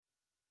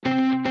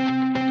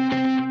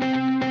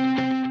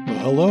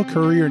hello,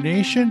 Courier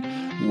Nation.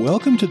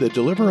 Welcome to the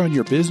Deliver on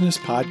Your Business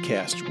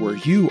podcast, where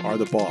you are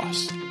the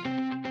boss.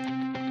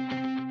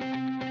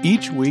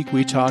 Each week,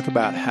 we talk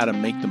about how to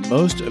make the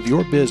most of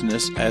your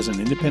business as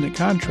an independent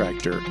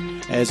contractor,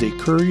 as a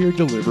courier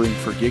delivering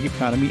for gig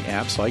economy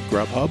apps like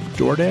Grubhub,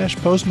 DoorDash,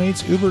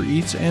 Postmates, Uber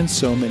Eats, and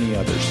so many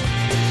others.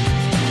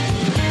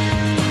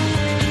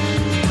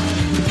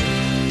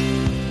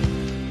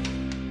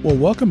 Well,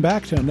 welcome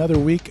back to another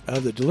week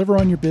of the Deliver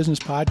on Your Business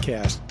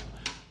podcast.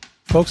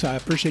 Folks, I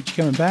appreciate you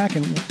coming back.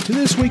 And to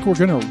this week, we're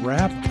going to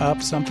wrap up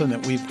something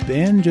that we've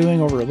been doing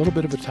over a little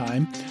bit of a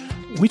time.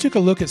 We took a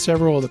look at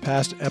several of the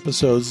past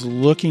episodes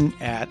looking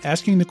at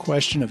asking the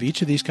question of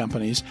each of these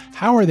companies,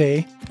 how are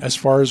they as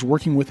far as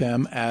working with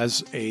them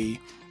as a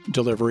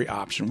delivery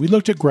option? We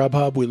looked at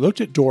Grubhub, we looked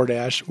at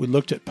DoorDash, we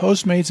looked at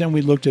Postmates, and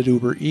we looked at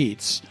Uber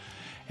Eats.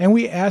 And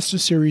we asked a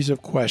series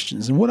of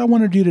questions. And what I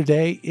want to do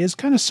today is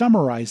kind of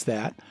summarize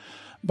that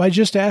by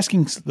just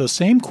asking the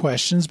same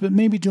questions, but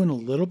maybe doing a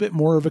little bit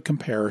more of a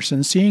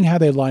comparison, seeing how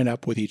they line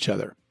up with each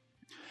other.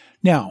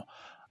 Now,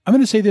 I'm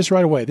going to say this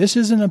right away. This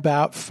isn't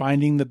about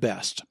finding the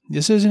best.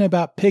 This isn't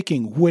about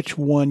picking which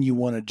one you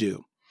want to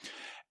do.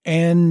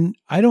 And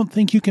I don't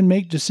think you can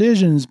make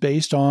decisions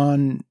based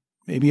on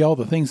maybe all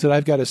the things that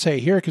I've got to say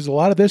here, because a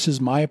lot of this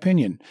is my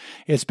opinion.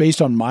 It's based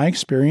on my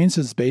experience.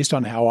 It's based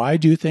on how I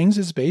do things.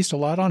 It's based a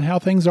lot on how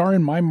things are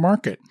in my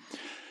market.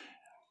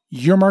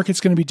 Your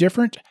market's going to be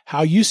different.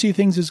 How you see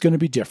things is going to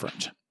be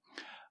different.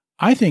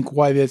 I think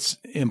why it's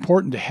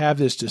important to have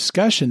this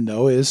discussion,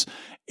 though, is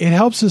it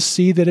helps us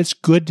see that it's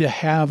good to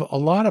have a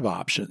lot of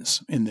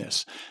options in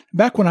this.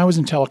 Back when I was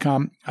in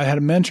telecom, I had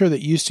a mentor that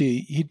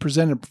he'd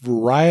present a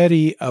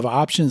variety of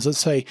options. Let's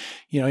say,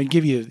 he'd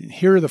give you,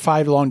 here are the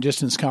 5 long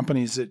distance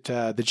companies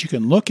that you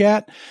can look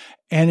at.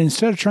 And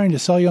instead of trying to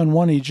sell you on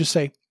one, he'd just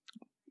say,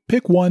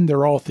 pick one,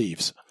 they're all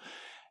thieves.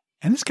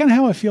 And that's kind of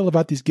how I feel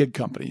about these gig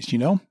companies,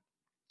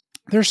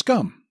 They're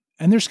scum,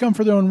 and they're scum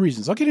for their own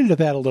reasons. I'll get into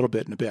that a little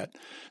bit in a bit.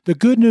 The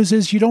good news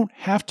is you don't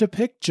have to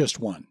pick just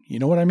one. You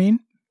know what I mean?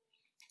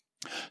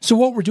 So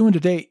what we're doing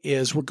today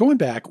is we're going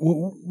back.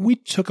 We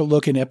took a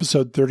look in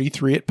episode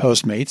 33 at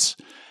Postmates.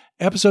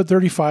 Episode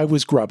 35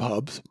 was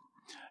Grubhub.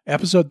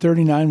 Episode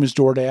 39 was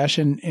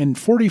DoorDash, and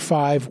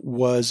 45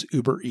 was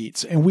Uber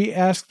Eats. And we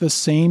asked the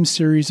same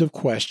series of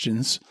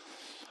questions.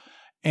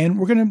 And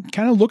we're going to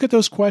kind of look at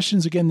those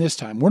questions again this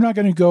time. We're not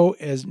going to go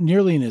as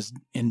nearly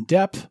in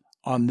depth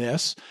on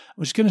this.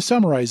 I'm just going to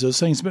summarize those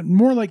things, but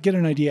more like get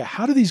an idea.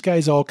 How do these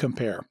guys all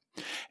compare?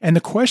 And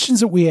the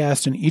questions that we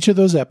asked in each of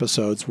those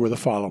episodes were the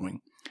following.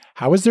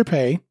 How is their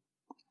pay?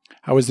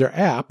 How is their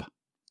app?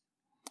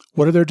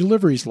 What are their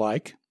deliveries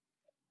like?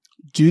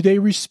 Do they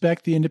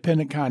respect the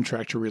independent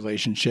contractor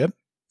relationship?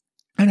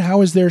 And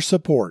how is their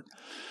support?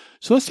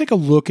 So let's take a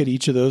look at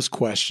each of those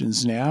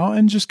questions now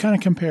and just kind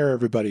of compare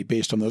everybody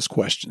based on those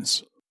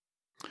questions.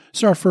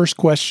 So our first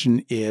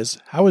question is,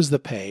 how is the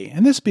pay?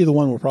 And this will be the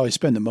one we'll probably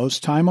spend the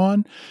most time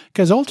on,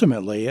 because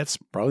ultimately it's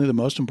probably the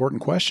most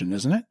important question,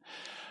 isn't it?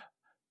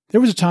 There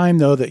was a time,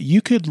 though, that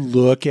you could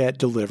look at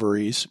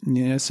deliveries.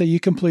 Say you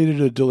completed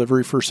a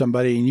delivery for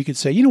somebody, and you could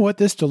say, you know what,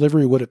 this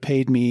delivery would have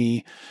paid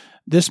me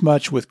this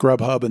much with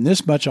Grubhub, and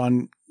this much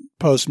on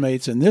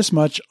Postmates, and this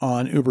much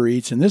on Uber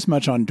Eats, and this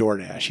much on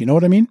DoorDash. You know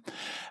what I mean?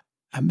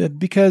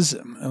 Because,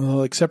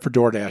 except for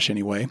DoorDash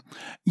anyway,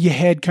 you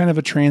had kind of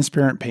a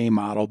transparent pay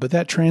model, but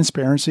that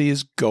transparency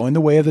is going the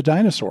way of the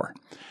dinosaur.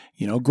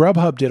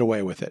 Grubhub did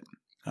away with it.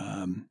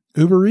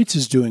 Uber Eats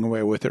is doing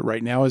away with it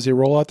right now as they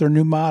roll out their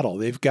new model.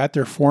 They've got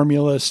their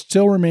formula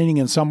still remaining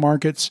in some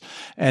markets,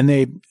 and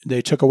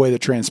they took away the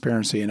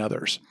transparency in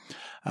others.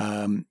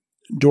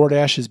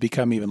 DoorDash has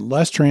become even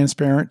less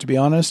transparent, to be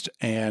honest,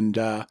 and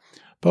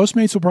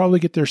Postmates will probably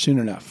get there soon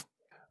enough.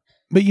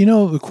 But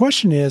the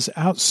question is,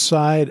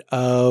 outside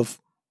of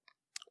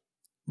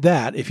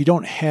that, if you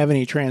don't have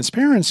any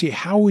transparency,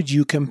 how would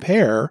you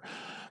compare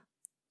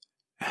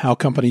how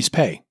companies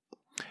pay?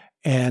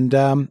 And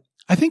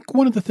I think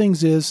one of the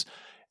things is,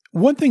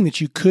 one thing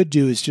that you could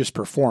do is just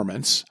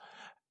performance,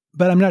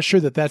 but I'm not sure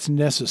that that's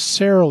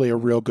necessarily a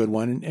real good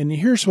one. And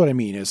here's what I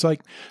mean. It's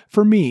like,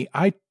 for me,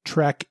 I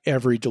track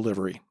every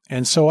delivery.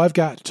 And so I've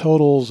got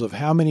totals of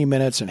how many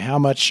minutes and how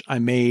much I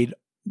made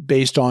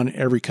based on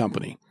every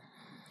company.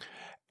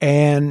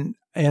 And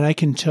I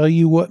can tell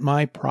you what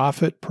my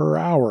profit per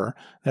hour,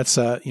 that's,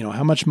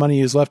 how much money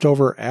is left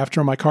over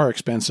after my car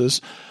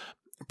expenses,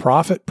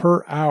 profit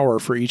per hour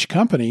for each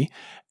company.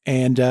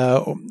 And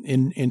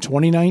in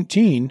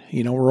 2019,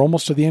 we're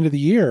almost to the end of the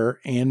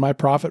year, and my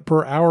profit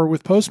per hour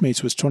with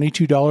Postmates was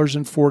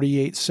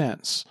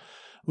 $22.48.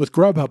 With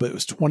Grubhub, it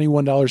was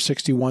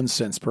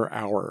 $21.61 per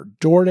hour.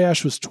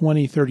 DoorDash was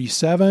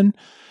 $20.37.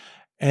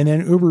 And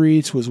then Uber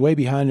Eats was way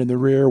behind in the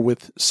rear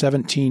with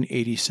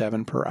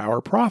 $17.87 per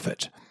hour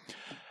profit.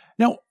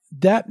 Now,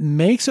 that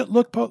makes it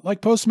look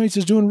like Postmates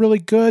is doing really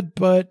good,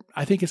 but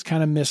I think it's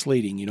kind of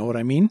misleading. You know what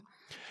I mean?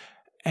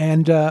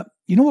 And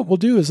what we'll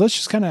do is let's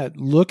just kind of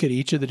look at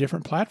each of the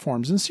different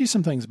platforms and see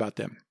some things about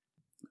them.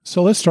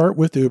 So let's start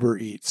with Uber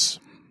Eats.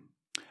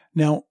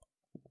 Now,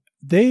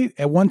 they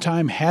at one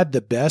time had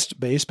the best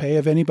base pay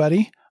of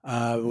anybody.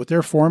 With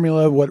their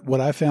formula,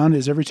 what I found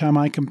is every time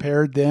I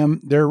compared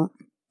their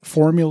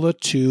formula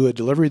to a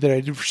delivery that I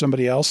did for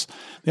somebody else,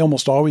 they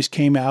almost always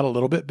came out a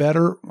little bit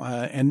better.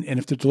 And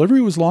if the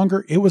delivery was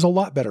longer, it was a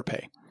lot better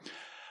pay.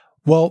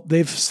 Well,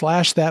 they've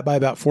slashed that by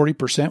about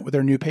 40% with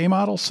their new pay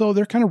model, so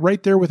they're kind of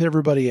right there with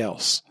everybody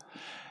else.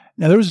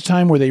 Now, there was a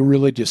time where they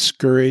really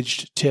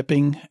discouraged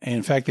tipping. And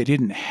in fact, they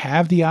didn't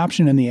have the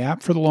option in the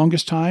app for the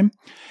longest time.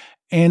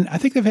 And I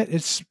think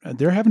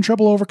they're having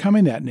trouble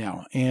overcoming that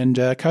now. And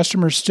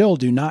customers still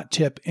do not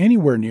tip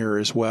anywhere near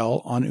as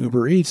well on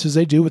Uber Eats as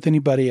they do with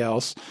anybody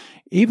else,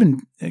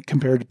 even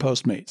compared to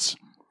Postmates.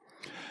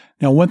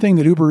 Now, one thing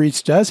that Uber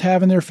Eats does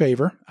have in their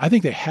favor, I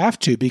think they have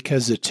to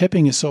because the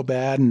tipping is so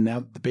bad and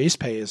now the base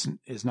pay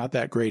is not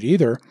that great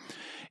either,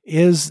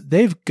 is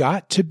they've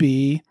got to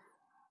be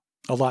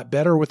a lot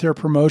better with their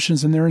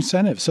promotions and their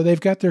incentives. So they've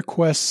got their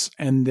quests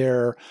and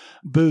their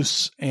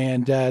boosts,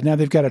 and now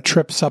they've got a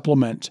trip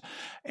supplement.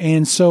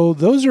 And so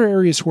those are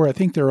areas where I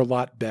think they're a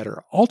lot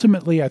better.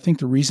 Ultimately, I think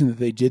the reason that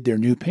they did their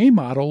new pay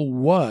model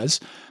was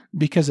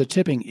because the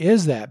tipping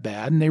is that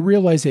bad, and they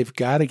realize they've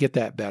got to get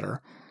that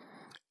better.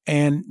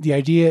 And the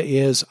idea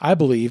is, I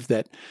believe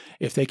that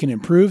if they can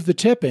improve the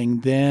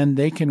tipping, then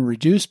they can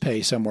reduce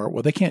pay somewhere.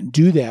 Well, they can't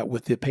do that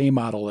with the pay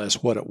model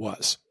as what it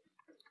was.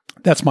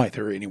 That's my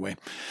theory anyway.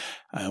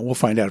 We'll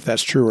find out if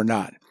that's true or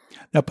not.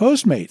 Now,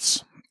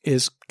 Postmates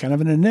is kind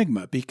of an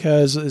enigma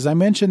because, as I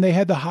mentioned, they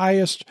had the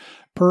highest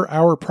per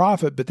hour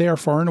profit, but they are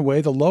far and away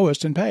the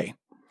lowest in pay.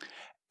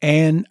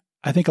 And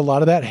I think a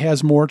lot of that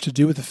has more to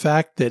do with the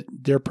fact that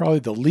they're probably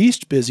the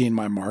least busy in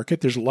my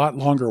market. There's a lot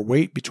longer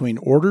wait between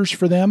orders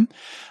for them.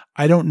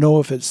 I don't know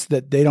if it's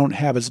that they don't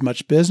have as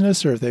much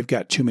business or if they've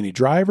got too many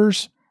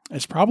drivers.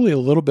 It's probably a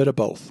little bit of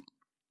both.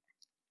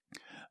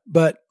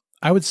 But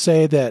I would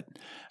say that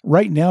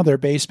right now their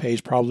base pay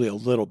is probably a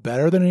little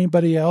better than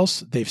anybody else.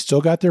 They've still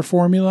got their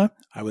formula.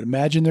 I would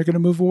imagine they're going to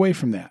move away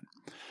from that.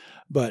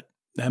 But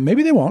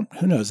maybe they won't.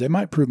 Who knows? They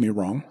might prove me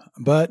wrong.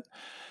 But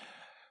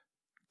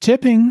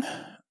tipping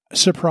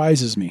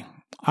surprises me.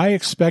 I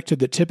expected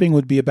that tipping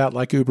would be about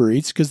like Uber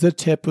Eats because the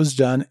tip was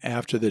done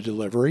after the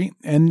delivery.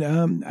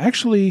 And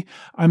actually,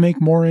 I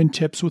make more in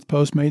tips with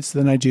Postmates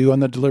than I do on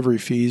the delivery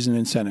fees and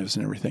incentives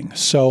and everything.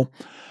 So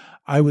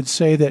I would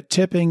say that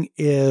tipping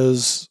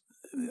is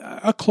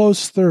a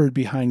close third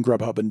behind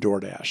Grubhub and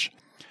DoorDash.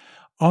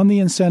 On the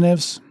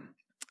incentives,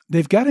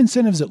 they've got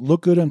incentives that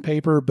look good on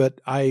paper, but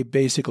I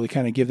basically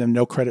kind of give them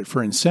no credit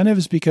for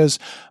incentives because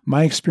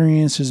my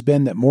experience has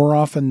been that more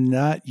often than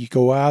not, you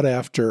go out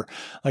after,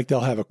 like they'll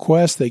have a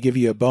quest, they give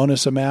you a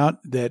bonus amount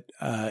that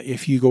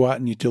if you go out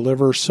and you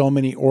deliver so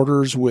many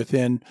orders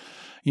within,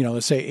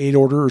 let's say 8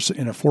 orders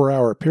in a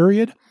 4-hour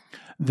period,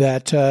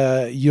 that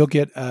you'll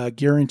get a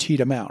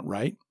guaranteed amount,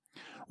 right?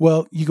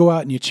 Well, you go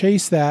out and you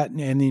chase that,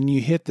 and then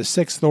you hit the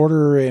 6th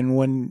order, and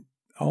when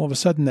all of a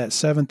sudden that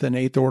 7th and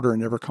 8th order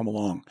never come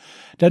along.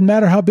 Doesn't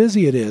matter how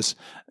busy it is.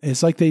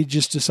 It's like they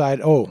just decide,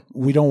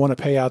 we don't want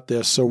to pay out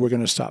this, so we're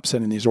going to stop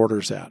sending these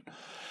orders out.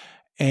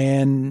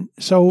 And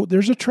so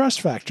there's a trust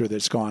factor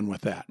that's gone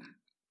with that.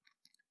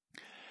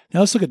 Now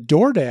let's look at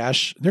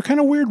DoorDash. They're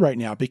kind of weird right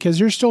now because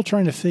they're still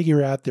trying to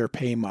figure out their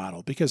pay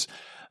model. Because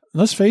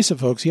let's face it,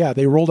 folks,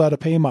 they rolled out a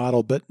pay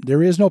model, but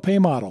there is no pay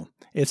model.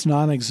 It's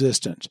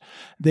non-existent.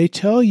 They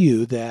tell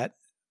you that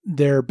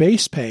their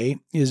base pay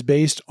is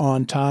based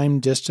on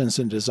time, distance,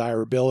 and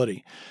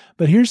desirability.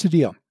 But here's the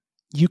deal.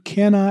 You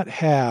cannot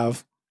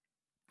have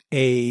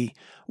a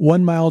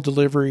 1-mile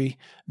delivery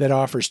that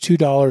offers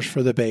 $2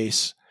 for the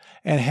base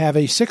and have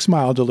a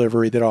 6-mile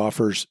delivery that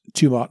offers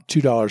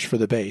 $2 for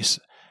the base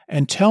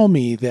and tell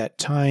me that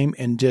time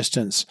and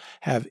distance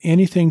have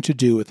anything to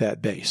do with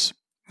that base.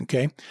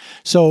 Okay,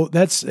 so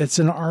it's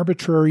an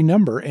arbitrary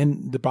number,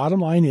 and the bottom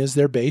line is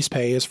their base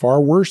pay is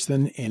far worse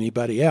than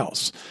anybody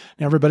else.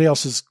 Now, everybody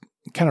else is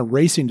kind of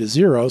racing to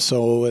zero,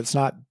 so it's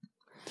not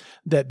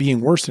that being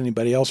worse than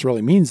anybody else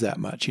really means that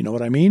much. You know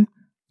what I mean?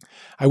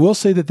 I will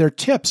say that their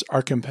tips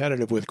are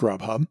competitive with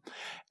Grubhub,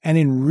 and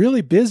in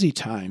really busy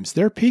times,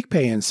 their peak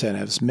pay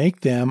incentives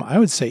make them, I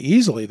would say,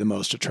 easily the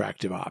most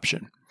attractive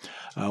option.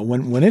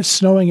 When it's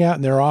snowing out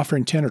and they're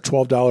offering $10 or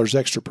 $12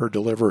 extra per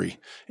delivery,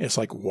 it's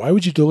like, why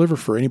would you deliver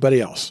for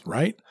anybody else,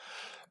 right?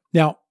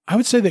 Now, I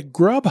would say that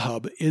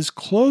Grubhub is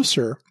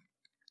closer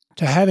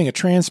to having a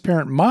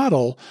transparent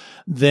model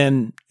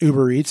than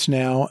Uber Eats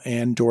now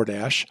and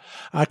DoorDash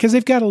because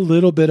they've got a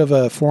little bit of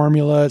a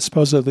formula. It's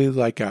supposedly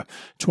like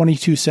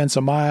 22 cents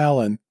a mile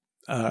and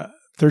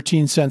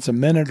 13 cents a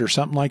minute or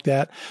something like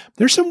that.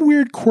 There's some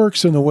weird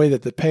quirks in the way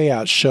that the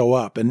payouts show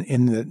up and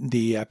in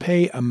the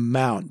pay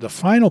amount, the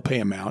final pay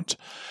amount.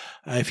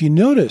 If you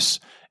notice,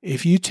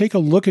 if you take a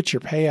look at your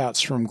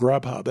payouts from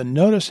Grubhub and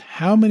notice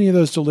how many of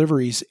those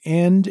deliveries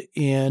end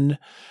in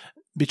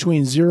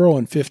between 0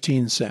 and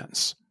 15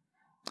 cents.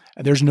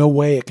 There's no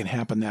way it can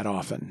happen that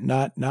often,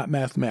 not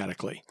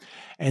mathematically.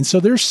 And so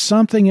there's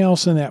something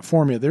else in that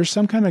formula. There's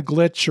some kind of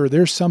glitch or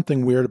there's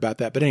something weird about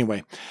that. But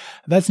anyway,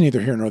 that's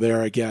neither here nor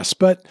there, I guess.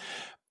 But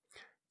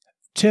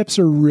tips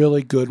are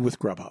really good with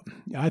Grubhub.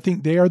 I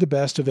think they are the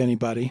best of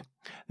anybody.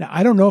 Now,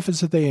 I don't know if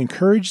it's that they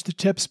encourage the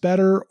tips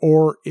better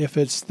or if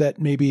it's that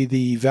maybe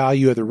the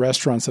value of the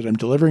restaurants that I'm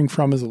delivering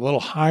from is a little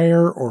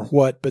higher or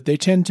what, but they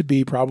tend to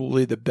be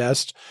probably the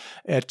best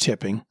at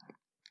tipping.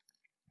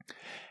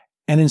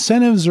 And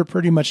incentives are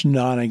pretty much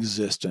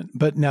non-existent.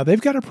 But now they've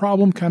got a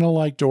problem kind of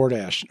like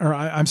DoorDash, or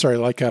I'm sorry,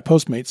 like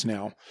Postmates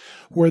now,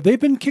 where they've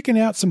been kicking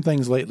out some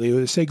things lately.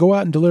 They say, go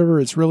out and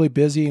deliver. It's really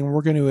busy, and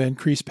we're going to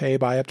increase pay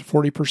by up to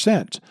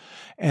 40%.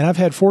 And I've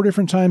had 4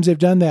 different times they've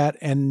done that,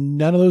 and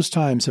none of those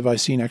times have I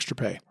seen extra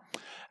pay.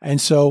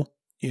 And so,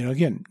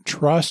 again,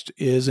 trust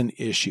is an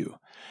issue.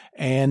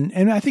 And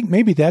I think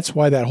maybe that's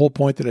why that whole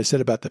point that I said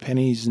about the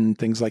pennies and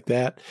things like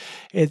that,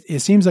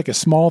 it seems like a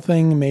small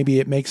thing. Maybe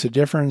it makes a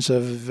difference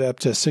of up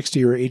to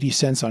 60 or 80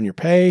 cents on your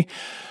pay,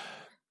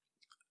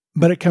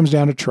 but it comes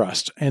down to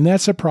trust. And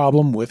that's a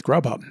problem with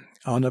Grubhub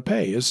on the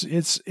pay.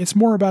 It's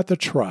more about the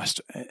trust.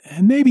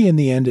 And maybe in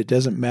the end, it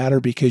doesn't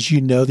matter because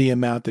you know the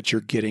amount that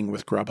you're getting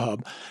with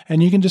Grubhub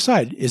and you can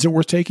decide, is it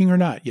worth taking or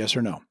not? Yes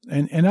or no.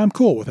 And I'm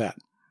cool with that.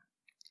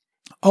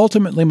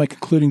 Ultimately, my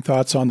concluding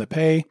thoughts on the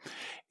pay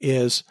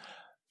is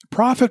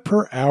profit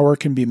per hour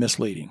can be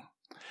misleading.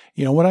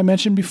 What I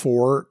mentioned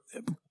before,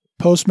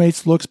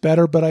 Postmates looks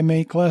better, but I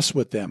make less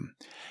with them.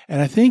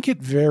 And I think it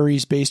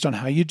varies based on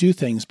how you do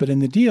things. But in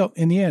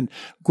the end,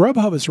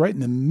 Grubhub is right in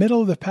the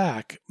middle of the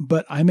pack,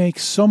 but I make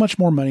so much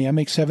more money. I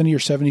make 70 or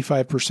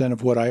 75%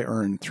 of what I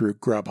earn through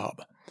Grubhub.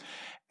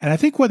 And I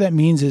think what that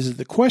means is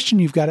the question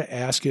you've got to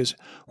ask is,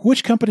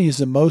 which company is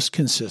the most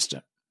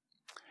consistent?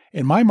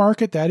 In my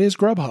market, that is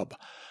Grubhub.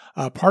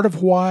 Part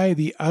of why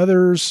the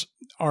others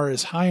are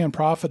as high on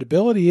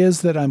profitability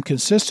is that I'm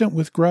consistent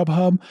with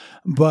Grubhub,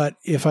 but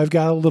if I've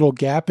got a little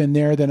gap in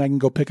there, then I can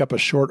go pick up a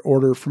short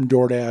order from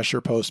DoorDash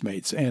or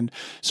Postmates. And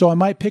so I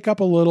might pick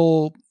up a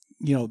little,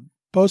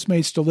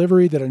 Postmates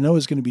delivery that I know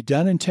is going to be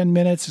done in 10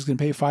 minutes. It's going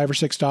to pay $5 or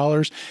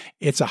 $6.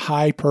 It's a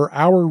high per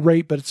hour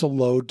rate, but it's a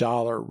low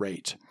dollar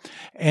rate.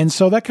 And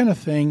so that kind of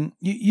thing,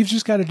 you've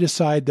just got to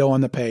decide though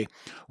on the pay,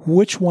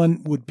 which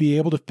one would be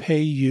able to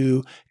pay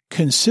you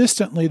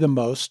consistently the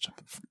most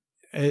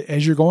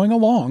as you're going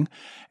along.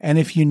 And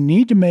if you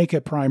need to make a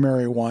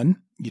primary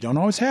one, you don't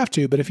always have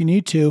to, but if you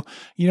need to,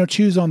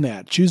 choose on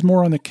that. Choose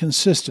more on the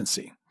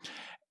consistency.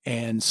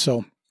 And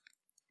so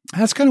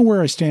that's kind of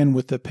where I stand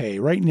with the pay.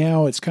 Right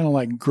now, it's kind of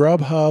like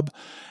Grubhub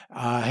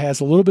has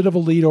a little bit of a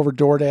lead over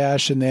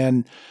DoorDash, and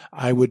then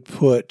I would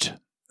put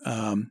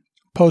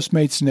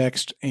Postmates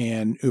next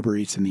and Uber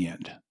Eats in the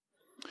end.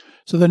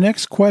 So the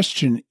next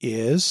question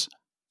is,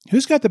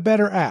 who's got the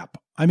better app?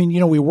 I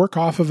mean, we work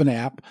off of an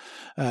app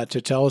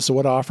to tell us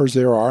what offers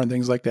there are and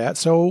things like that.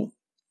 So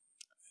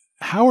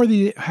how are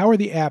the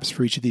apps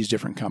for each of these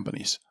different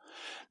companies?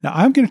 Now,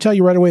 I'm going to tell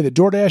you right away that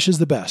DoorDash is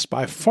the best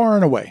by far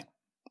and away.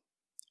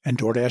 And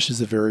DoorDash is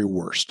the very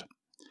worst.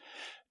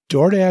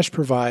 DoorDash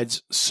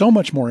provides so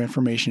much more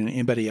information than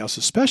anybody else,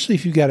 especially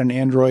if you've got an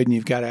Android and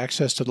you've got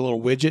access to the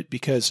little widget,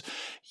 because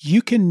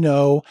you can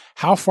know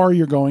how far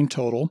you're going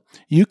total.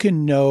 You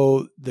can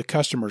know the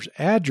customer's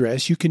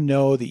address. You can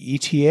know the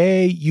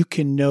ETA. You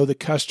can know the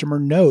customer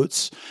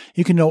notes.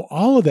 You can know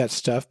all of that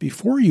stuff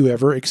before you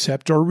ever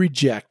accept or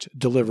reject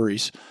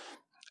deliveries.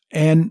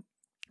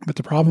 But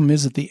the problem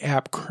is that the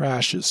app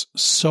crashes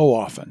so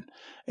often.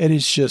 It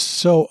is just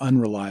so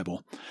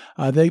unreliable.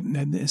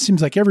 It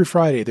seems like every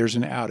Friday there's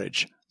an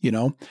outage,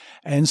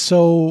 And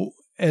so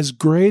as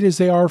great as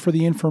they are for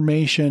the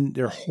information,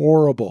 they're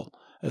horrible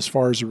as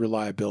far as the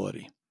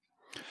reliability.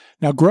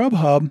 Now,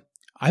 Grubhub,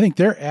 I think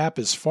their app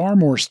is far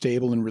more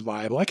stable and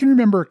reliable. I can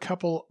remember a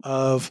couple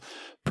of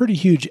pretty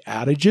huge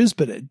outages,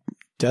 but it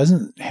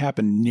doesn't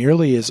happen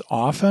nearly as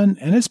often.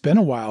 And it's been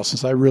a while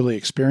since I really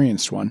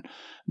experienced one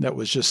that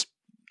was just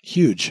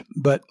huge.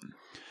 But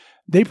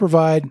they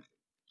provide,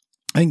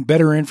 I think,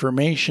 better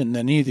information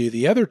than either of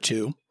the other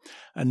two,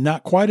 and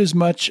not quite as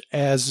much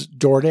as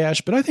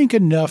DoorDash, but I think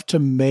enough to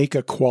make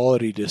a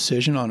quality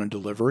decision on a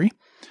delivery.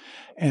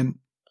 And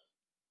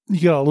you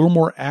get a little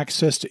more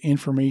access to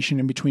information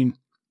in between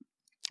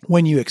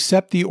when you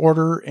accept the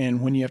order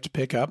and when you have to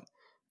pick up.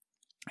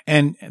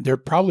 And they're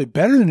probably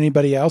better than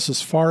anybody else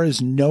as far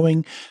as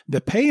knowing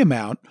the pay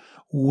amount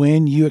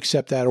when you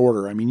accept that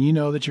order. I mean, you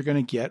know that you're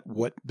going to get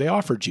what they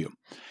offered you.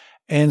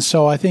 And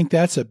so I think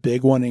that's a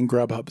big one in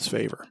Grubhub's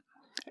favor.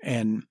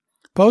 And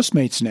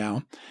Postmates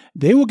now,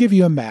 they will give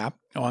you a map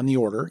on the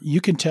order. You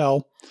can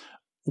tell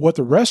what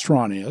the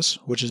restaurant is,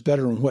 which is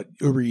better than what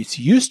Uber Eats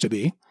used to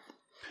be.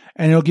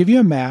 And it'll give you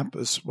a map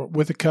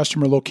with a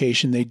customer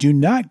location. They do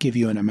not give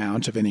you an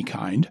amount of any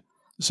kind.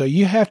 So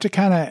you have to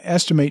kind of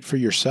estimate for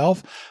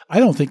yourself. I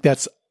don't think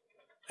that's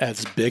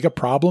as big a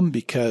problem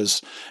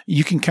because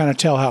you can kind of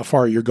tell how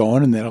far you're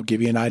going, and that'll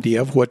give you an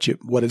idea of what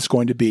it's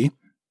going to be.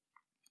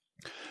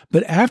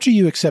 But after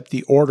you accept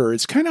the order,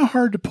 it's kind of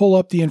hard to pull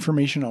up the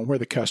information on where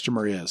the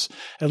customer is,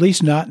 at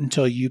least not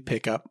until you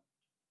pick up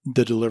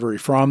the delivery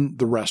from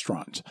the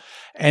restaurant.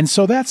 And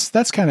so that's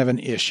kind of an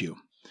issue.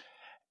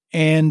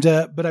 And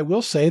but I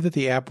will say that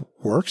the app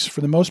works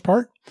for the most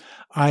part.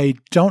 I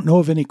don't know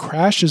of any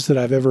crashes that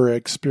I've ever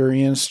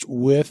experienced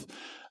with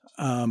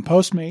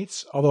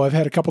Postmates, although I've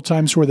had a couple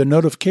times where the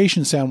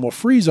notification sound will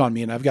freeze on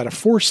me and I've got to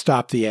force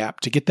stop the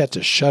app to get that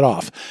to shut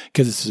off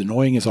because it's as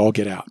annoying as all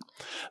get out.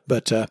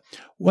 But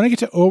when I get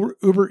to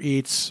Uber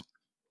Eats,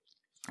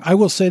 I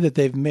will say that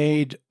they've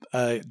made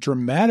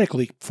dramatic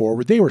leap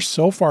forward. They were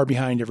so far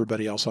behind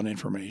everybody else on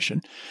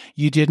information.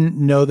 You didn't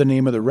know the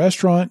name of the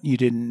restaurant. You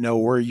didn't know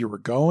where you were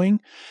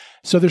going.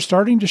 So they're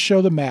starting to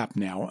show the map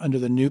now under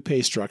the new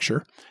pay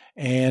structure.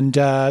 And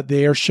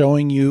they are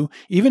showing you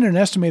even an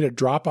estimated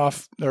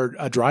drop-off or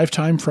a drive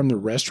time from the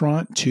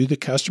restaurant to the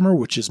customer,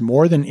 which is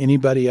more than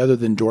anybody other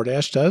than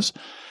DoorDash does.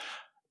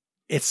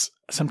 It's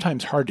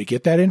sometimes hard to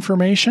get that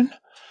information.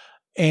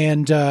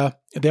 And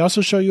they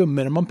also show you a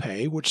minimum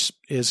pay, which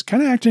is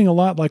kind of acting a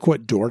lot like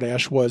what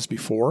DoorDash was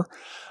before.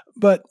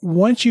 But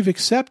once you've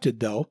accepted,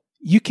 though,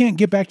 you can't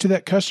get back to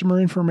that customer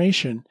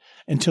information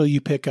until you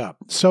pick up.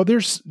 So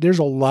there's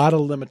a lot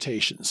of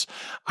limitations.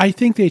 I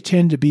think they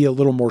tend to be a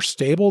little more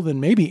stable than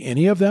maybe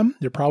any of them.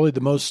 They're probably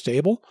the most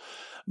stable.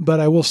 But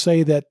I will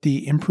say that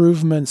the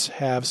improvements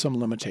have some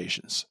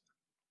limitations.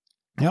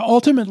 Now,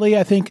 ultimately,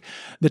 I think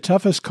the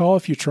toughest call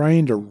if you're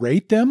trying to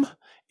rate them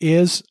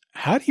is,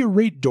 how do you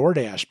rate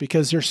DoorDash?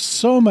 Because they're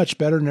so much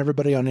better than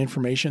everybody on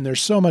information. They're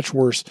so much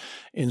worse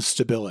in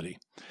stability.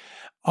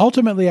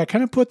 Ultimately, I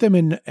kind of put them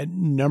in at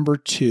number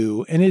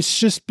 2, and it's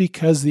just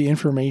because the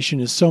information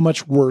is so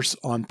much worse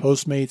on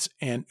Postmates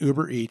and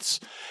Uber Eats,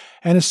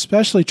 and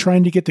especially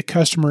trying to get the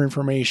customer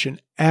information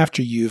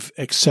after you've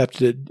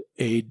accepted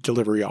a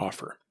delivery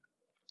offer.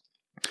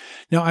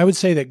 Now, I would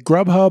say that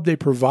Grubhub, they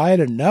provide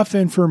enough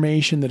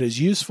information that is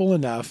useful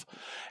enough,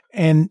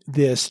 and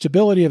the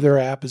stability of their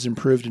app is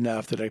improved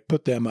enough that I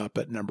put them up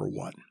at number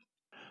 1.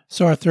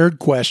 So our third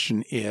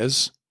question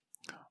is,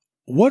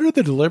 what are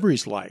the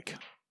deliveries like?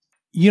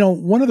 You know,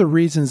 one of the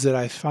reasons that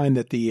I find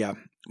that the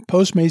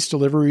Postmates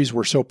deliveries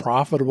were so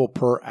profitable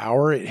per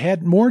hour, it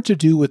had more to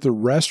do with the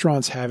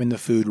restaurants having the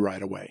food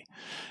right away.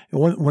 And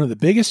one of the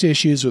biggest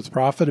issues with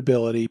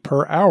profitability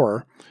per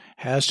hour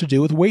has to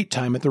do with wait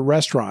time at the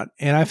restaurant.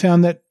 And I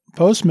found that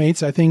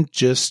Postmates, I think,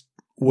 just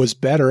was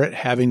better at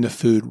having the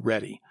food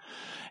ready.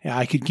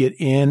 I could get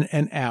in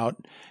and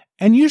out.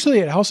 And usually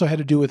it also had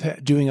to do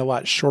with doing a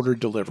lot shorter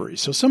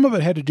deliveries. So some of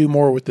it had to do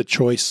more with the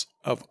choice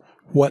of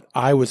what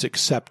I was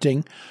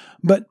accepting.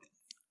 But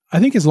I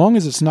think as long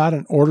as it's not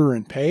an order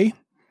and pay,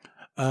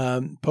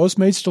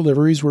 Postmates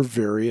deliveries were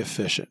very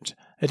efficient.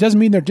 It doesn't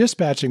mean their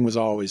dispatching was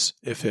always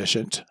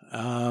efficient.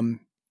 I'm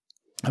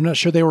not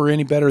sure they were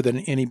any better than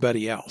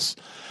anybody else.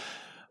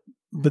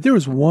 But there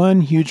was one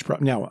huge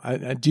problem. Now,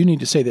 I do need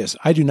to say this.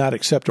 I do not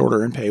accept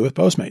order and pay with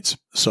Postmates.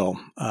 So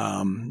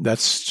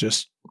that's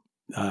just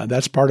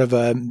that's part of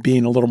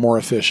being a little more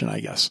efficient, I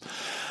guess.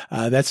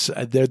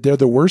 They're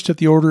the worst at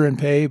the order and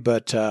pay,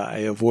 but I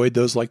avoid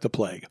those like the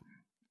plague.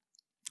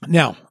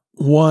 Now,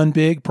 one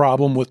big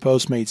problem with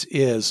Postmates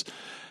is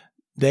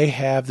they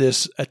have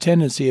a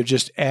tendency of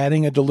just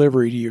adding a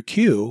delivery to your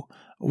queue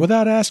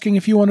without asking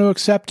if you want to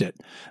accept it.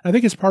 I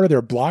think it's part of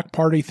their block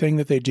party thing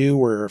that they do,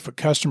 where if a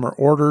customer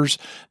orders,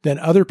 then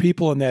other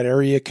people in that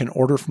area can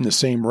order from the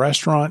same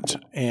restaurant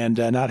and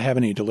not have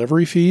any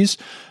delivery fees.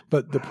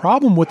 But the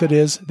problem with it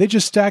is they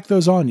just stack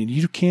those on you.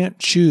 You can't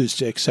choose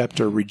to accept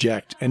or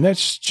reject. And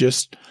that's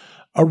just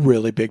a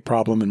really big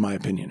problem in my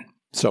opinion.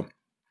 So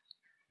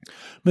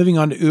moving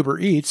on to Uber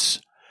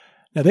Eats.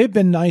 Now, they've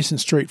been nice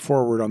and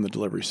straightforward on the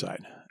delivery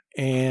side.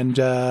 And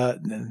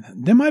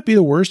they might be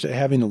the worst at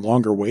having the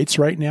longer waits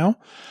right now.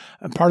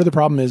 And part of the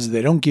problem is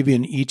they don't give you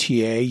an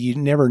ETA. You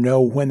never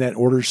know when that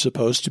order is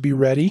supposed to be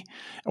ready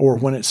or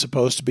when it's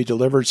supposed to be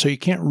delivered. So you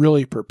can't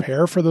really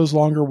prepare for those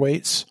longer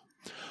waits.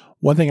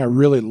 One thing I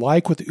really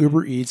like with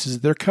Uber Eats is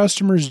their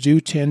customers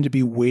do tend to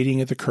be waiting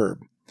at the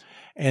curb.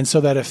 And so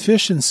that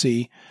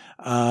efficiency,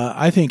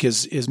 I think,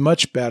 is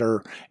much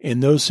better in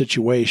those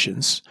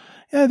situations.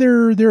 Yeah,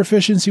 their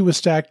efficiency with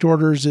stacked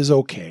orders is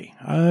okay.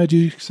 I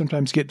do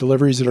sometimes get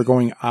deliveries that are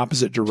going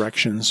opposite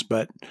directions,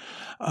 but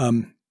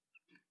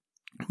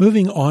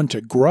moving on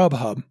to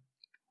Grubhub,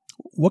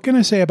 what can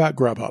I say about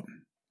Grubhub?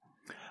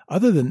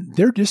 Other than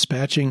their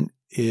dispatching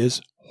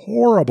is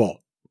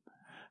horrible.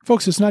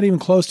 Folks, it's not even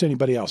close to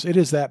anybody else. It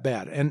is that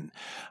bad. And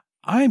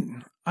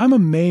I'm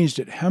amazed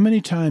at how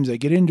many times I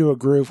get into a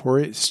groove where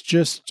it's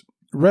just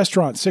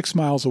restaurant 6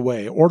 miles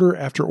away, order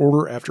after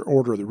order after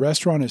order. The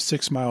restaurant is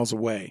 6 miles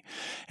away.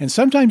 And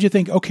sometimes you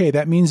think, okay,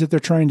 that means that they're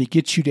trying to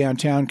get you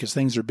downtown because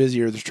things are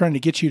busy, or they're trying to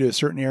get you to a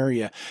certain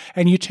area.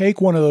 And you take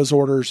one of those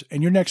orders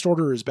and your next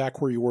order is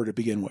back where you were to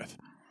begin with.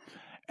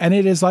 And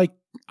it is like,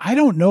 I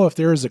don't know if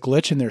there is a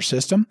glitch in their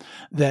system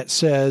that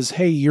says,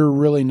 hey, you're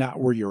really not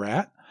where you're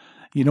at.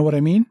 You know what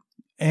I mean?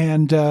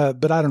 And,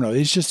 but I don't know.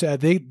 It's just,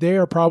 they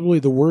are probably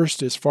the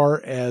worst as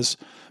far as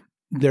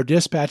their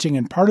dispatching.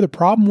 And part of the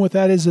problem with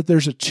that is that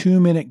there's a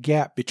 2-minute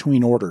gap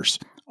between orders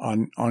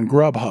on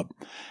Grubhub.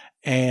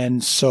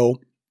 And so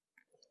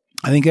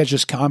I think that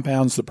just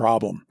compounds the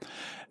problem.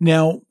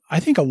 Now, I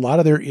think a lot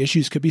of their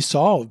issues could be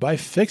solved by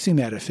fixing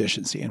that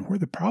efficiency. And where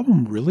the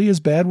problem really is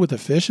bad with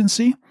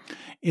efficiency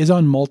is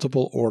on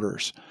multiple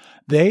orders.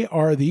 They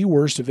are the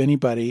worst of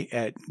anybody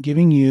at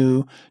giving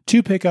you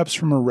 2 pickups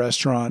from a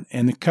restaurant,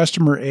 and the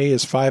customer A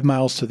is 5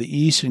 miles to the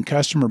east and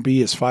customer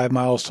B is 5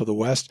 miles to the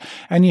west,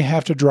 and you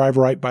have to drive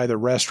right by the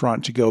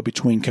restaurant to go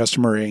between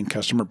customer A and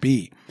customer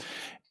B.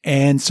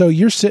 And so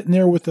you're sitting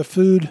there with the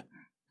food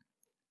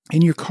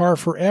in your car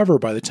forever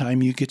by the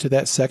time you get to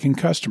that second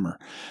customer.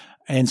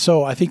 And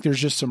so I think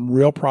there's just some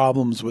real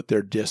problems with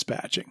their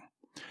dispatching.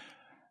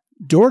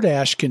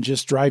 DoorDash can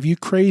just drive you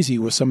crazy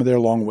with some of their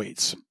long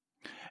waits.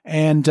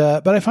 And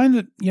but I find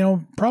that,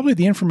 probably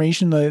the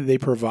information that they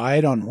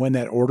provide on when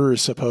that order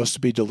is supposed to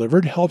be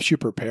delivered helps you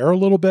prepare a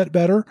little bit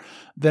better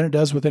than it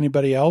does with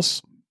anybody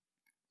else.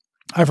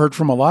 I've heard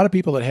from a lot of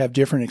people that have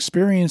different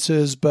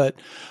experiences, but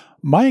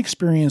my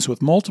experience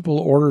with multiple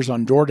orders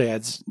on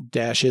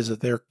DoorDash is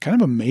that they're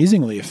kind of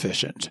amazingly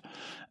efficient,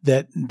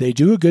 that they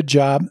do a good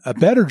job, a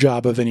better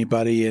job of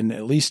anybody in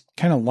at least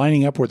kind of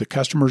lining up where the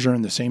customers are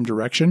in the same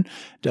direction.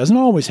 Doesn't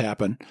always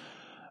happen.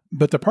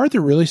 But the part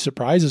that really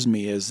surprises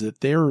me is that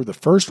they're the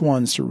first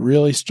ones to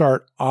really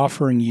start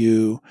offering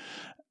you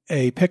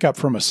a pickup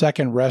from a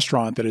second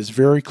restaurant that is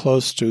very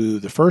close to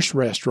the first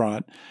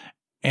restaurant.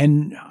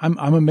 And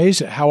I'm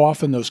amazed at how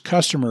often those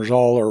customers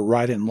all are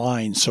right in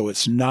line. So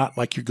it's not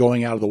like you're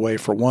going out of the way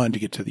for one to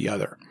get to the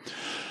other.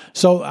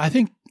 So I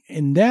think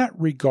in that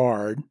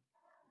regard,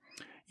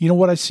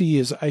 what I see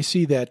is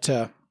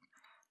that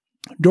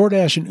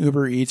DoorDash and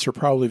Uber Eats are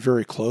probably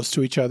very close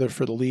to each other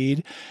for the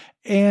lead.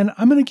 And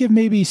I'm going to give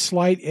maybe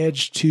slight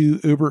edge to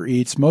Uber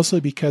Eats,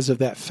 mostly because of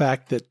that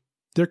fact that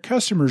their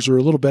customers are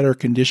a little better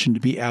conditioned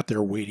to be out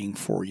there waiting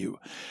for you.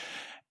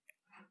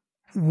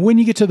 When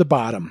you get to the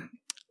bottom,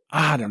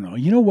 I don't know.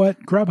 You know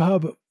what?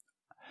 Grubhub,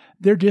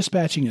 their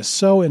dispatching is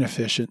so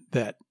inefficient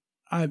that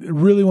I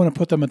really want to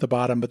put them at the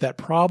bottom. But that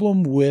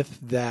problem with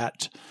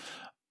that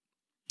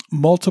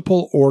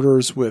multiple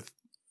orders with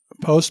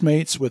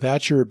Postmates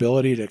without your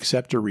ability to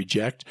accept or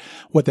reject,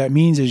 what that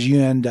means is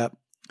you end up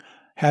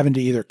having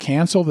to either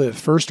cancel the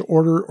first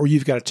order or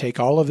you've got to take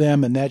all of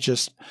them. And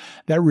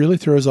that really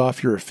throws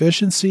off your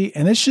efficiency.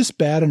 And it's just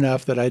bad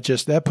enough that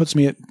that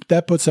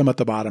puts them at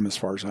the bottom as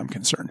far as I'm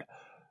concerned.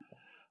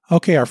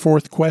 Okay, our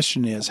fourth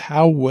question is,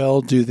 how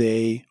well do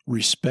they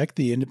respect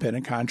the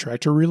independent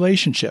contractor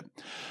relationship?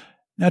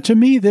 Now, to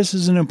me, this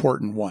is an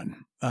important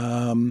one.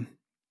 And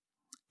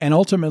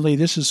ultimately,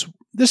 this is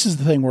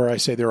the thing where I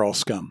say they're all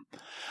scum.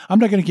 I'm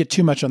not going to get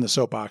too much on the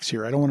soapbox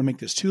here. I don't want to make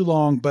this too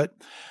long, but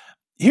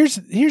here's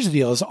the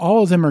deal: is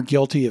all of them are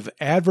guilty of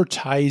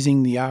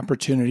advertising the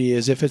opportunity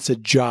as if it's a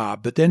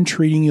job, but then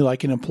treating you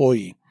like an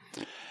employee.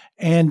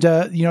 And,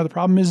 the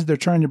problem is that they're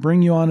trying to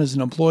bring you on as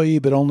an employee,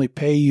 but only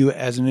pay you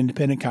as an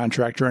independent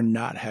contractor and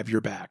not have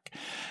your back.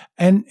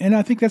 And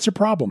I think that's a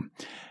problem.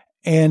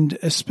 And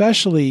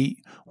especially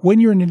when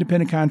you're an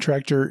independent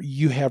contractor,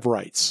 you have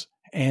rights.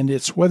 And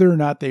it's whether or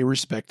not they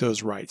respect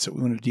those rights that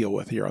we want to deal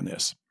with here on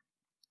this.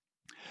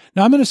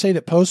 Now, I'm going to say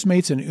that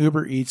Postmates and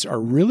Uber Eats are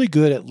really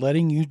good at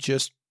letting you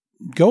just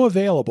go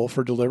available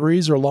for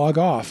deliveries or log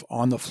off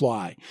on the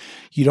fly.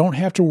 You don't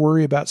have to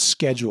worry about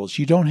schedules.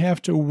 You don't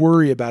have to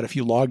worry about if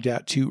you logged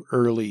out too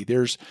early.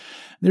 There's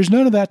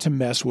none of that to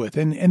mess with.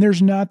 And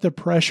there's not the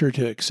pressure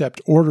to accept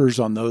orders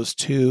on those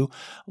two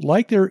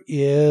like there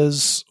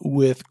is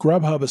with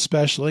Grubhub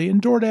especially,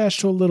 and DoorDash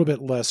to a little bit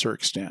lesser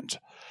extent.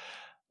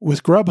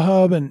 With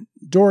Grubhub and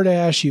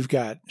DoorDash, you've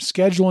got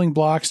scheduling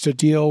blocks to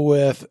deal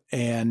with,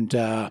 and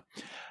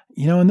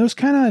and those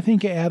kind of, I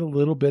think, add a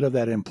little bit of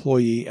that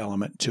employee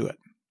element to it.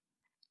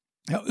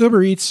 Now,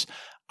 Uber Eats,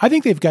 I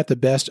think they've got the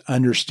best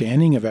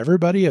understanding of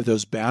everybody, of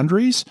those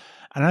boundaries.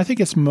 And I think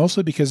it's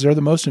mostly because they're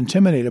the most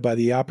intimidated by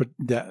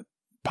the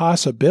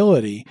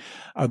possibility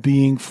of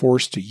being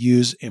forced to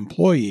use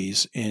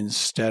employees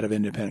instead of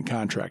independent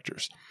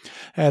contractors.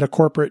 I had a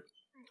corporate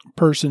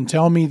person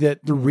tell me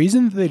that the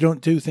reason that they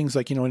don't do things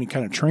like, any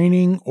kind of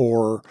training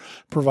or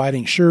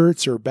providing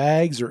shirts or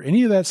bags or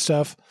any of that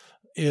stuff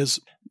is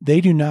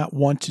they do not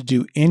want to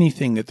do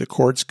anything that the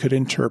courts could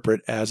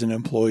interpret as an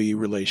employee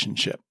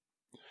relationship.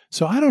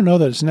 So I don't know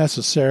that it's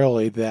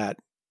necessarily that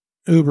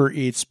Uber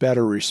Eats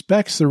better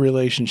respects the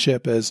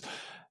relationship as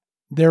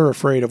they're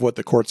afraid of what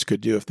the courts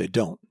could do if they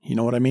don't. You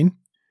know what I mean?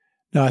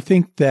 Now, I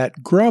think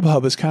that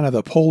Grubhub is kind of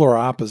the polar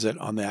opposite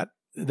on that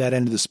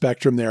end of the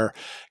spectrum there,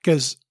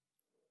 because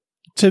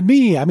to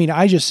me,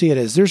 I just see it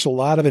as there's a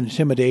lot of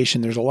intimidation.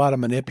 There's a lot of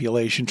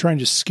manipulation, trying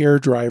to scare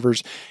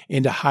drivers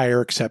into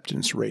higher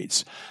acceptance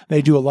rates.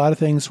 They do a lot of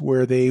things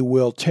where they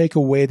will take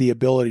away the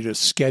ability to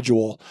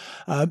schedule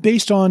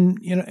based on,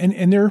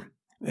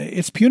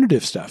 it's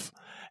punitive stuff.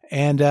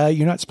 And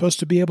you're not supposed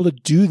to be able to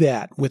do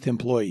that with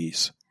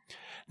employees.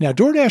 Now,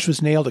 DoorDash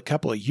was nailed a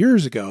couple of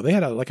years ago. They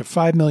had a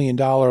 $5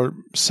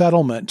 million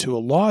settlement to a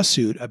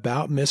lawsuit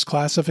about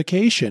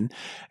misclassification,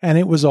 and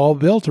it was all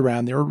built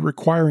around they were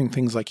requiring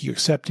things like you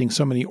accepting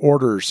so many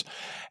orders.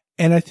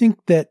 And I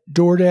think that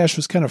DoorDash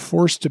was kind of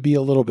forced to be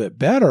a little bit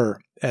better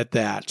at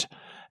that.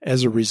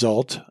 as a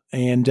result.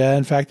 And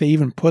in fact, they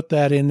even put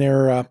that in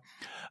their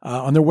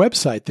on their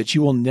website that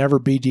you will never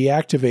be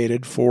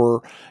deactivated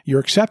for your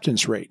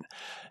acceptance rate.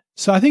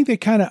 So I think they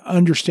kind of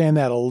understand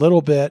that a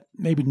little bit,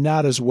 maybe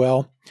not as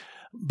well,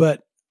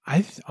 but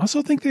I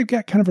also think they've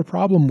got kind of a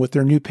problem with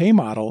their new pay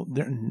model.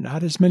 There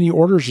not as many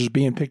orders are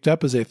being picked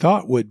up as they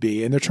thought would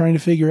be, and they're trying to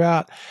figure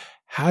out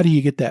how do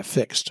you get that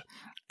fixed.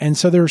 And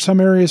so there are some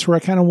areas where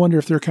I kind of wonder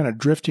if they're kind of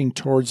drifting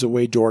towards the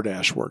way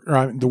DoorDash works,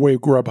 or the way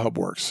Grubhub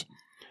works.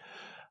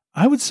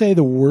 I would say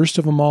the worst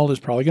of them all is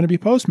probably going to be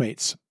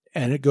Postmates.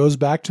 And it goes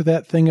back to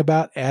that thing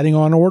about adding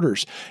on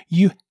orders.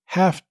 You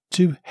have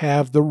to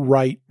have the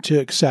right to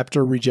accept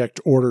or reject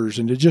orders,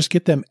 and to just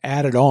get them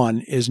added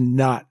on is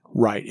not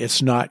right.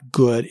 It's not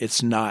good.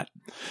 It's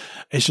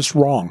just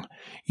wrong.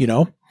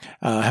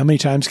 How many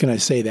times can I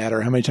say that,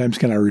 or how many times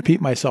can I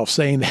repeat myself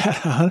saying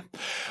that?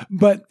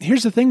 But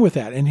here's the thing with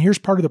that. And here's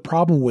part of the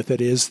problem with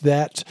it is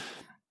that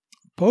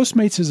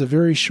Postmates is a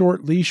very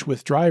short leash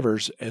with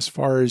drivers as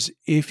far as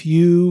if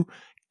you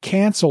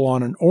cancel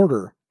on an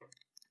order,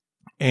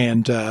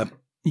 and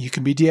you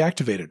can be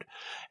deactivated.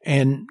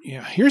 And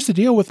here's the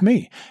deal with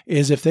me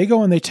is if they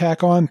go and they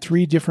tack on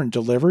 3 different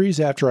deliveries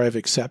after I've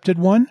accepted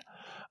one,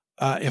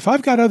 if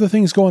I've got other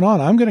things going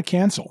on, I'm going to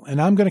cancel,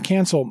 and I'm going to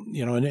cancel,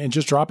 and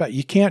just drop out.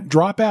 You can't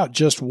drop out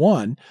just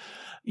one.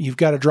 You've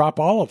got to drop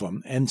all of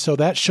them. And so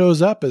that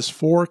shows up as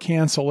 4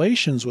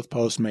 cancellations with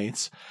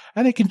Postmates,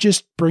 and it can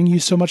just bring you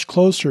so much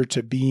closer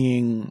to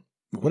being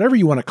whatever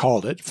you want to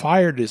call it.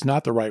 Fired is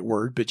not the right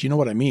word, but you know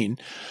what I mean.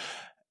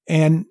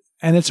 And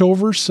it's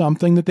over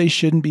something that they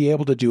shouldn't be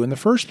able to do in the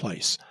first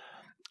place.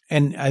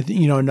 And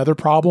another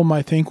problem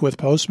I think with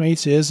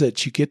Postmates is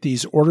that you get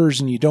these orders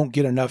and you don't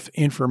get enough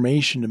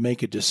information to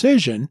make a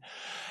decision.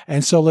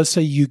 And so let's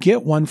say you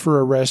get one for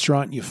a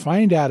restaurant, you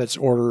find out it's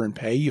order and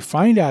pay, you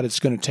find out it's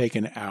going to take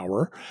an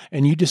hour,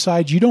 and you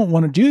decide you don't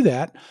want to do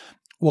that.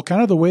 Well,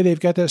 kind of the way they've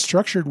got that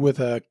structured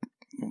with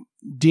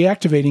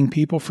deactivating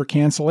people for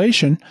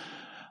cancellation,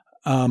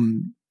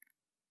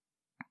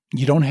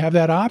 you don't have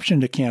that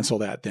option to cancel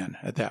that then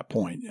at that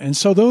point. And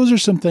so those are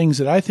some things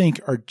that I think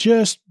are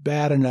just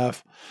bad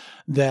enough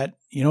that,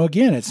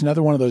 again, it's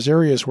another one of those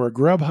areas where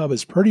Grubhub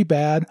is pretty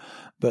bad,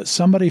 but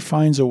somebody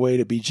finds a way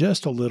to be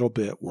just a little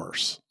bit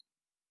worse.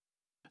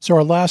 So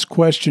our last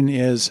question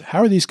is,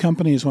 how are these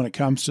companies when it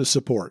comes to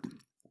support?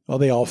 Well,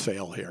 they all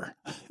fail here.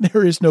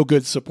 There is no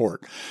good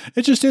support.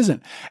 It just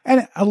isn't.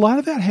 And a lot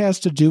of that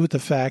has to do with the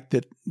fact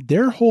that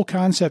their whole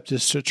concept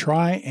is to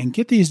try and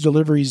get these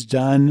deliveries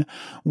done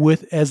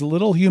with as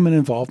little human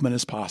involvement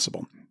as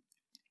possible.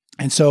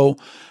 And so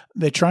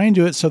they try and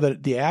do it so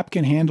that the app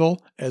can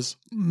handle as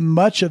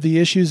much of the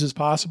issues as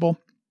possible.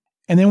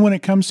 And then when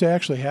it comes to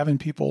actually having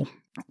people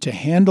to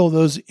handle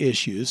those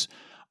issues,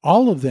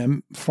 all of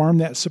them farm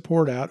that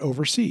support out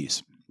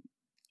overseas.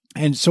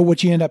 And so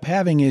what you end up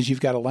having is you've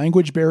got a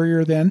language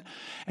barrier then,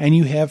 and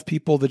you have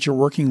people that you're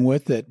working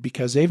with that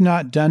because they've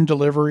not done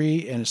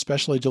delivery, and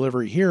especially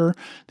delivery here,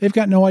 they've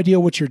got no idea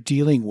what you're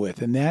dealing with.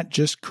 And that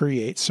just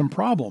creates some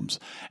problems.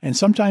 And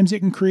sometimes it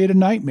can create a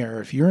nightmare.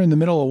 If you're in the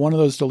middle of one of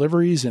those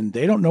deliveries and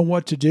they don't know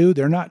what to do,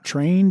 they're not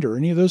trained or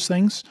any of those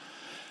things.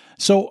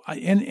 So,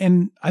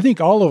 and I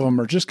think all of them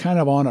are just kind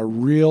of on a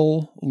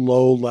real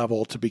low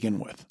level to begin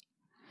with.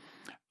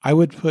 I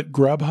would put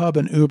Grubhub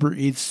and Uber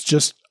Eats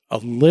just a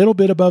little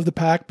bit above the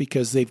pack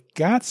because they've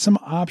got some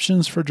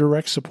options for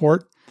direct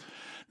support.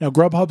 Now,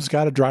 Grubhub's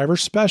got a driver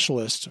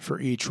specialist for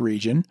each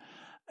region.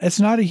 It's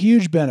not a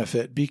huge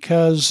benefit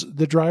because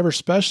the driver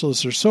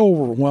specialists are so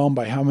overwhelmed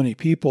by how many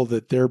people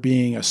that they're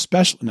being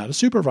not a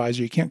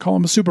supervisor. You can't call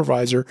them a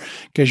supervisor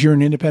because you're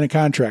an independent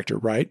contractor,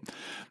 right?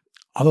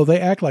 Although they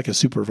act like a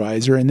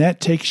supervisor, and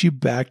that takes you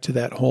back to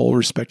that whole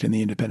respecting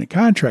the independent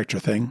contractor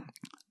thing,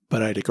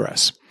 but I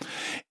digress.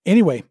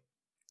 Anyway,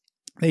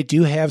 they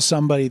do have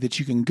somebody that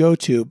you can go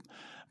to,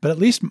 but at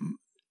least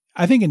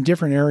I think in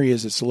different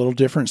areas it's a little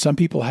different. Some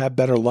people have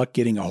better luck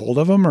getting a hold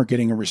of them or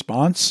getting a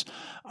response.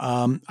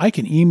 I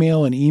can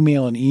email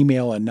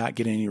and not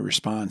get any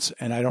response,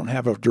 and I don't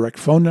have a direct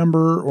phone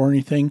number or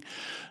anything.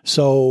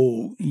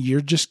 So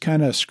you're just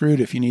kind of screwed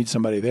if you need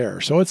somebody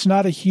there. So it's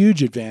not a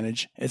huge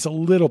advantage. It's a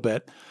little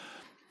bit.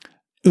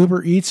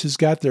 Uber Eats has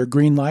got their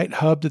green light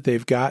hub that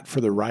they've got for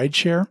the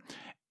rideshare.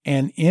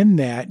 And in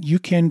that, you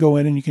can go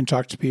in and you can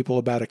talk to people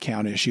about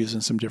account issues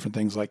and some different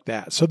things like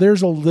that. So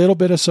there's a little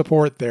bit of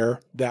support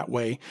there that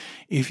way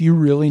if you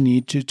really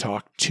need to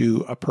talk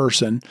to a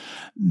person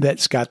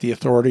that's got the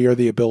authority or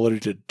the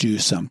ability to do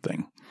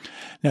something.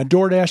 Now,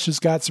 DoorDash has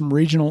got some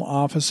regional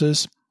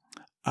offices.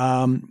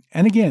 And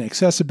again,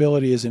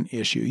 accessibility is an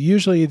issue.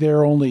 Usually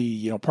they're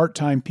only,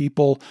 part-time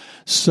people.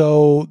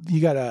 So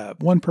you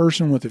got one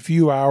person with a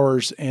few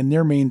hours and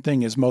their main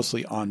thing is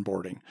mostly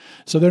onboarding.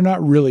 So they're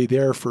not really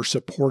there for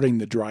supporting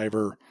the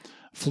driver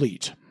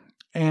fleet.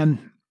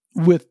 And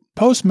with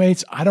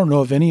Postmates, I don't know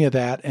of any of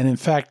that. And in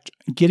fact,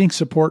 getting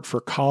support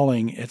for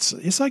calling,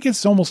 it's like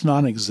it's almost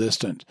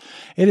non-existent.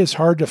 It is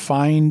hard to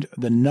find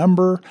the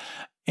number.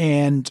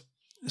 And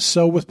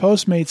so with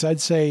Postmates,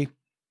 I'd say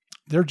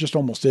there just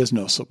almost is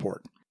no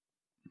support.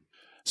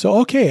 So,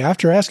 okay,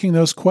 after asking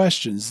those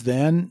questions,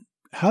 then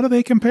how do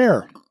they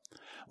compare?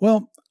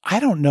 Well, I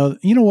don't know.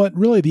 You know what?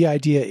 Really, the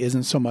idea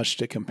isn't so much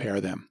to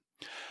compare them.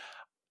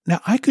 Now,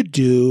 I could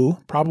do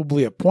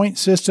probably a point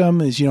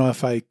system is,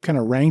 if I kind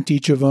of ranked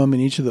each of them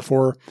in each of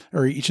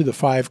the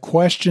 5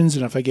 questions,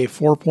 and if I gave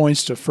 4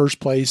 points to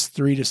first place,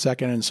 3 to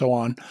second, and so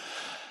on.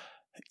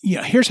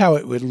 Here's how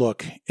it would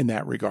look in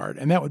that regard.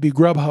 And that would be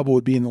Grubhub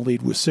would be in the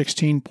lead with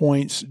 16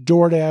 points.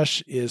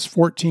 DoorDash is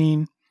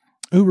 14.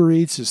 Uber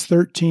Eats is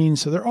 13.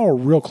 So they're all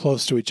real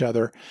close to each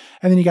other.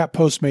 And then you got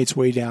Postmates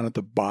way down at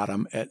the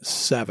bottom at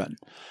 7.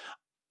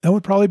 That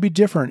would probably be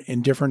different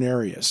in different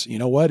areas. You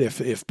know what? If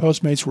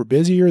Postmates were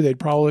busier, they'd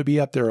probably be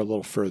up there a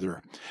little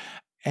further.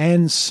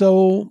 And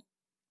so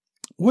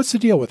what's the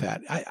deal with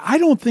that? I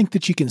don't think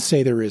that you can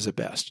say there is a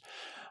best.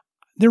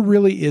 There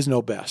really is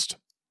no best.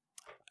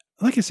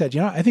 Like I said,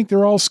 I think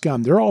they're all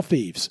scum. They're all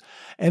thieves.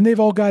 And they've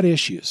all got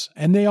issues.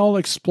 And they all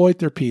exploit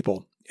their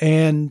people.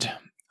 And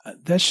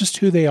that's just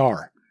who they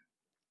are.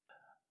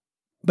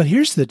 But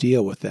here's the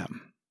deal with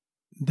them.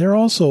 They're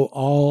also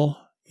all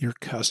your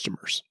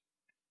customers.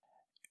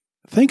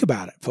 Think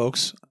about it,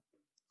 folks.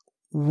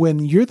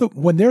 When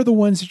they're the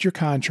ones that you're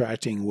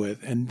contracting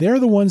with, and they're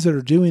the ones that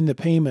are doing the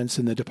payments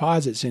and the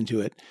deposits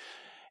into it,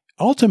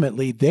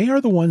 ultimately, they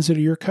are the ones that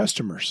are your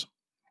customers.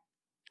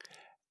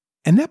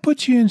 And that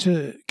puts you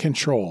into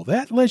control.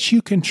 That lets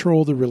you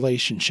control the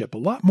relationship a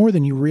lot more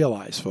than you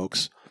realize,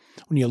 folks.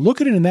 When you look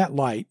at it in that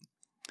light,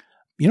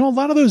 a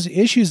lot of those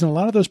issues and a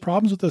lot of those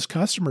problems with those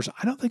customers,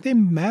 I don't think they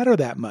matter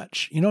that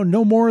much.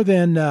 No more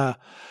than,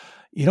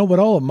 what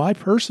all of my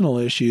personal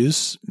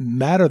issues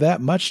matter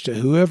that much to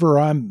whoever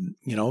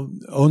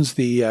owns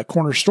the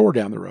corner store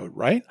down the road,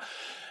 right?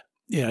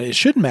 It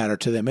shouldn't matter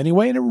to them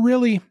anyway. And it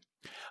really,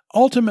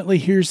 ultimately,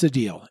 here's the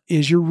deal,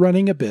 is you're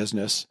running a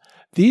business.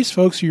 These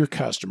folks are your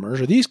customers,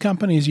 or these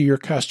companies are your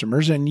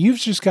customers, and you've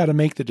just got to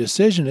make the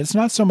decision. It's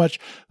not so much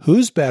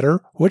who's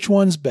better, which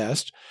one's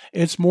best.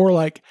 It's more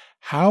like,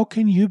 how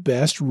can you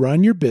best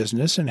run your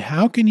business and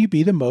how can you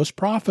be the most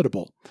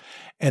profitable?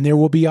 And there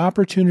will be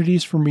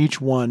opportunities from each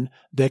one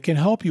that can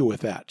help you with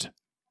that.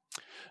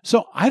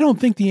 So I don't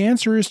think the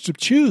answer is to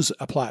choose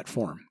a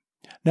platform.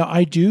 Now,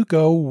 I do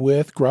go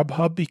with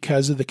Grubhub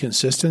because of the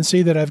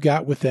consistency that I've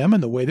got with them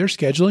and the way their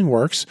scheduling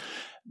works.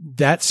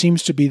 That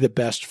seems to be the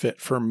best fit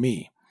for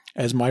me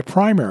as my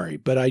primary,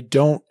 but I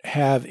don't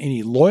have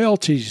any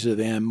loyalty to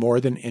them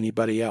more than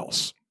anybody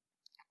else.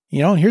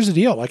 Here's the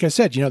deal. Like I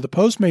said, the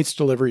Postmates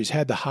deliveries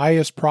had the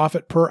highest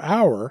profit per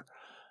hour,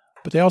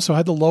 but they also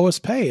had the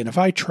lowest pay. And if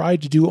I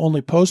tried to do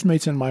only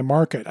Postmates in my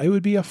market, it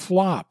would be a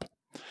flop.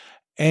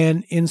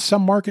 And in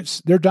some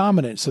markets, they're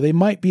dominant, so they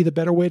might be the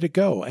better way to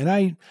go. And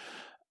I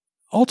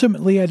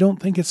don't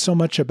think it's so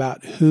much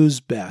about who's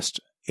best.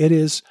 It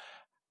is,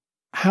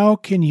 how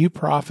can you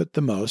profit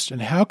the most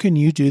and how can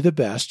you do the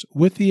best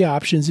with the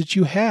options that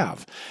you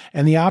have?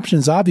 And the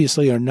options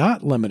obviously are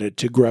not limited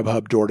to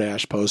Grubhub,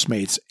 DoorDash,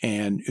 Postmates,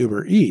 and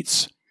Uber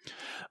Eats.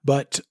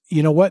 But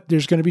you know what?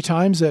 There's going to be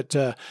times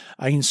that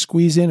I can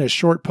squeeze in a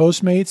short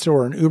Postmates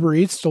or an Uber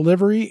Eats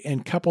delivery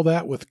and couple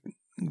that with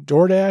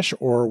DoorDash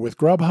or with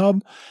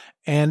Grubhub,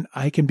 and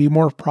I can be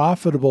more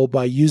profitable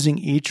by using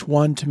each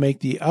one to make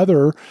the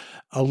other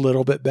a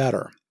little bit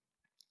better.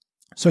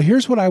 So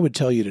here's what I would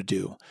tell you to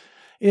do.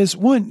 Is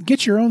one,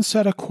 get your own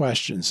set of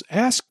questions.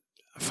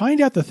 Find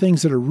out the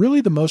things that are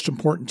really the most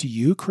important to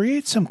you,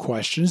 create some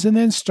questions, and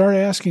then start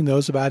asking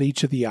those about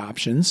each of the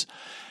options.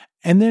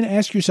 And then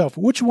ask yourself,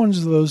 which ones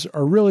of those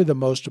are really the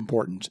most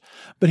important?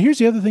 But here's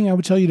the other thing I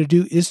would tell you to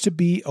do is to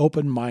be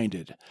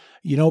open-minded.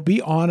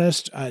 Be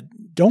honest.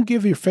 Don't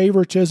give your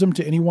favoritism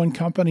to any one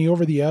company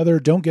over the other.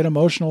 Don't get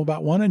emotional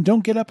about one, and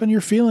don't get up in your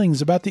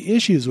feelings about the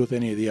issues with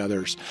any of the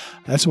others.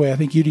 That's the way I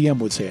think UDM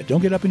would say it.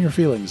 Don't get up in your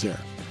feelings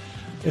there.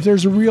 If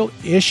there's a real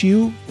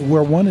issue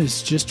where one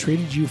has just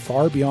treated you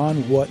far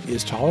beyond what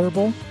is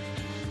tolerable,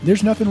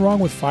 there's nothing wrong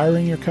with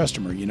firing your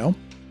customer,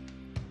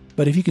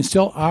 But if you can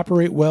still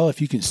operate well,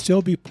 if you can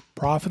still be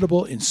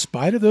profitable in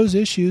spite of those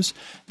issues,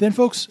 then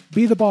folks,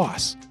 be the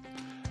boss.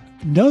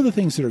 Know the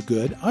things that are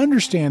good,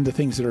 understand the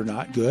things that are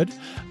not good,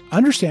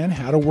 understand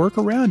how to work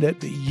around it,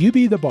 but you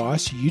be the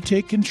boss, you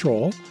take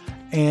control,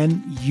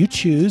 and you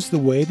choose the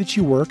way that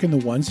you work and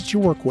the ones that you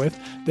work with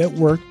that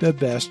work the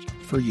best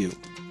for you.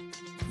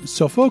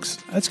 So folks,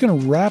 that's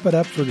going to wrap it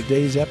up for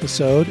today's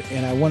episode,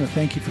 and I want to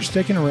thank you for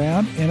sticking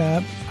around,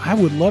 and I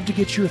would love to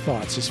get your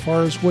thoughts as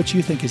far as what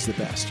you think is the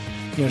best.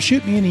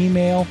 Shoot me an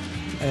email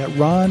at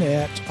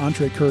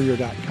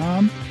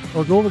ron@entrecourier.com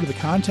or go over to the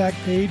contact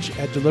page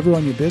at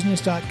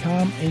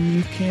deliveronyourbusiness.com, and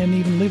you can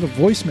even leave a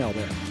voicemail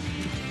there.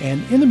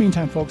 And in the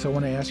meantime, folks, I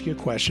want to ask you a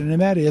question,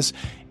 and that is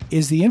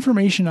the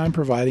information I'm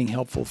providing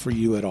helpful for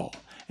you at all?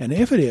 And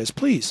if it is,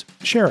 please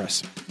share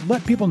us.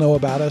 Let people know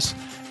about us.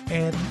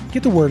 And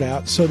get the word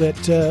out so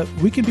that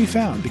we can be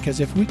found.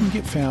 Because if we can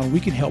get found, we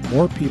can help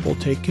more people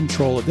take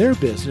control of their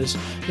business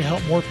to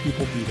help more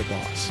people be the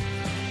boss.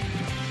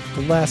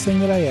 The last thing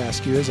that I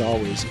ask you, as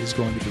always, is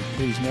going to be,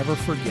 please never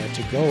forget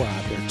to go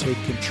out there,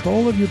 take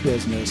control of your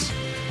business,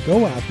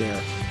 go out there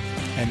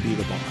and be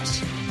the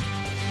boss.